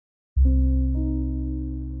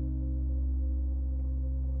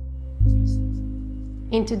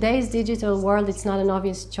In today's digital world, it's not an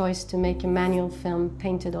obvious choice to make a manual film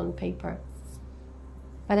painted on paper.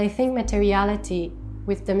 But I think materiality,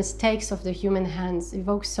 with the mistakes of the human hands,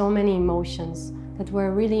 evokes so many emotions that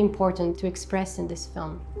were really important to express in this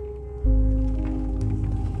film.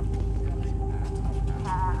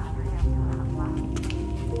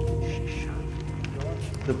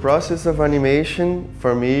 The process of animation,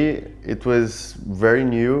 for me, it was very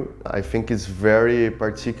new. I think it's very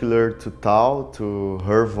particular to Tal, to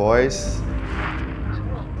her voice.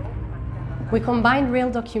 We combined real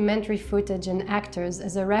documentary footage and actors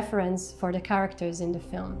as a reference for the characters in the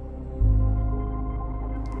film.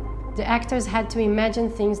 The actors had to imagine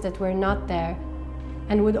things that were not there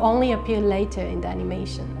and would only appear later in the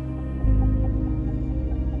animation.